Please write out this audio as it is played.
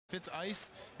If it's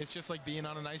ice, it's just like being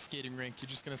on an ice skating rink. You're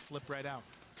just going to slip right out.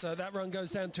 So that run goes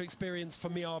down to experience for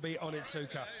Miyabi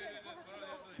Onitsuka.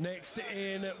 Next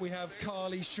in, we have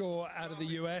Carly Shorr out of the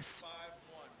US.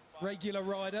 Regular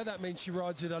rider, that means she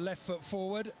rides with her left foot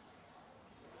forward.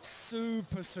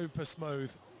 Super, super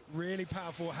smooth. Really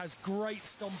powerful, has great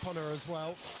stomp on her as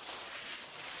well.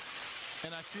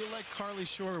 And I feel like Carly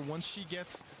Shorr, once she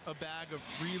gets a bag of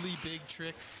really big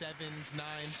tricks, 7s,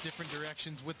 9s, different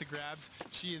directions with the grabs,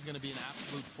 she is going to be an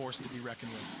absolute force to be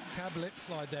reckoned with. Cab lip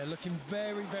slide there, looking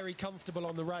very, very comfortable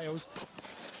on the rails.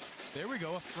 There we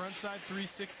go, a frontside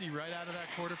 360 right out of that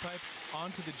quarter pipe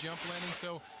onto the jump landing.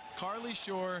 So Carly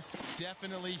Shorr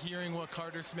definitely hearing what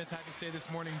Carter Smith had to say this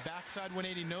morning. Backside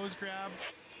 180 nose grab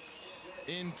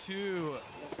into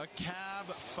a cab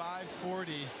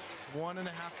 540. 1.5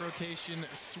 rotation,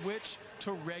 switch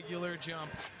to regular jump.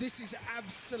 This is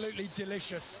absolutely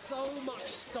delicious. So much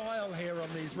style here on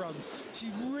these runs. She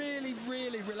really,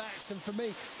 really relaxed, and for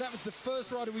me, that was the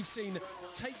first rider we've seen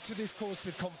take to this course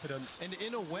with confidence. And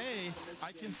in a way,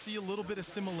 I can see a little bit of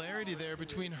similarity there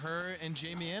between her and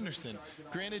Jamie Anderson.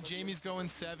 Granted, Jamie's going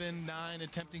 7, 9,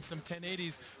 attempting some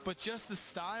 1080s, but just the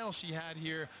style she had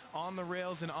here on the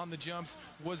rails and on the jumps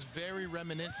was very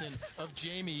reminiscent of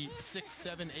Jamie 6,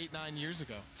 7, 8, 9 years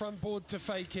ago. Front board to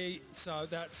fakie, so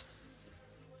that's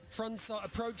front side,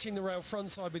 approaching the rail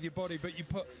front side with your body, but you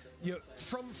put your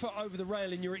front foot over the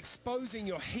rail and you're exposing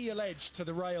your heel edge to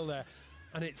the rail there,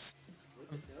 and it's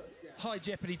high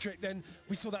jeopardy trick. Then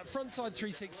we saw that front side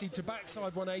 360 to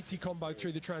backside 180 combo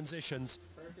through the transitions.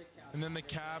 And then the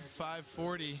cab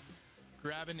 540,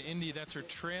 grabbing Indy, that's her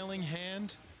trailing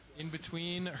hand in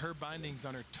between her bindings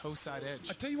on her toe side edge.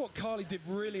 I tell you what Carly did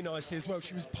really nicely as well.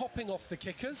 She was popping off the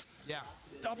kickers. Yeah.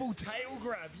 Double tail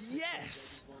grab,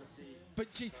 yes! But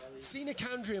Sina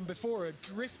Kandrian before her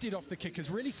drifted off the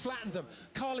kickers, really flattened them.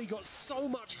 Carly got so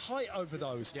much height over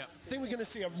those. Yeah. I think we're going to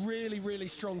see a really, really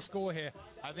strong score here.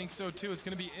 I think so too. It's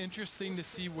going to be interesting to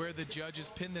see where the judges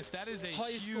pin this. That is a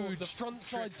highest huge score, the front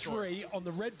side 3 on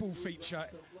the Red Bull feature.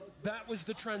 That was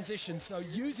the transition. So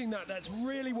using that, that's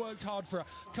really worked hard for her.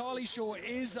 Carly Shorr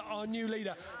is our new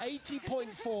leader.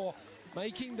 80.4,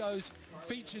 making those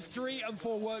features 3 and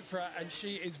 4 work for her, and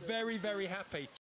she is very, very happy.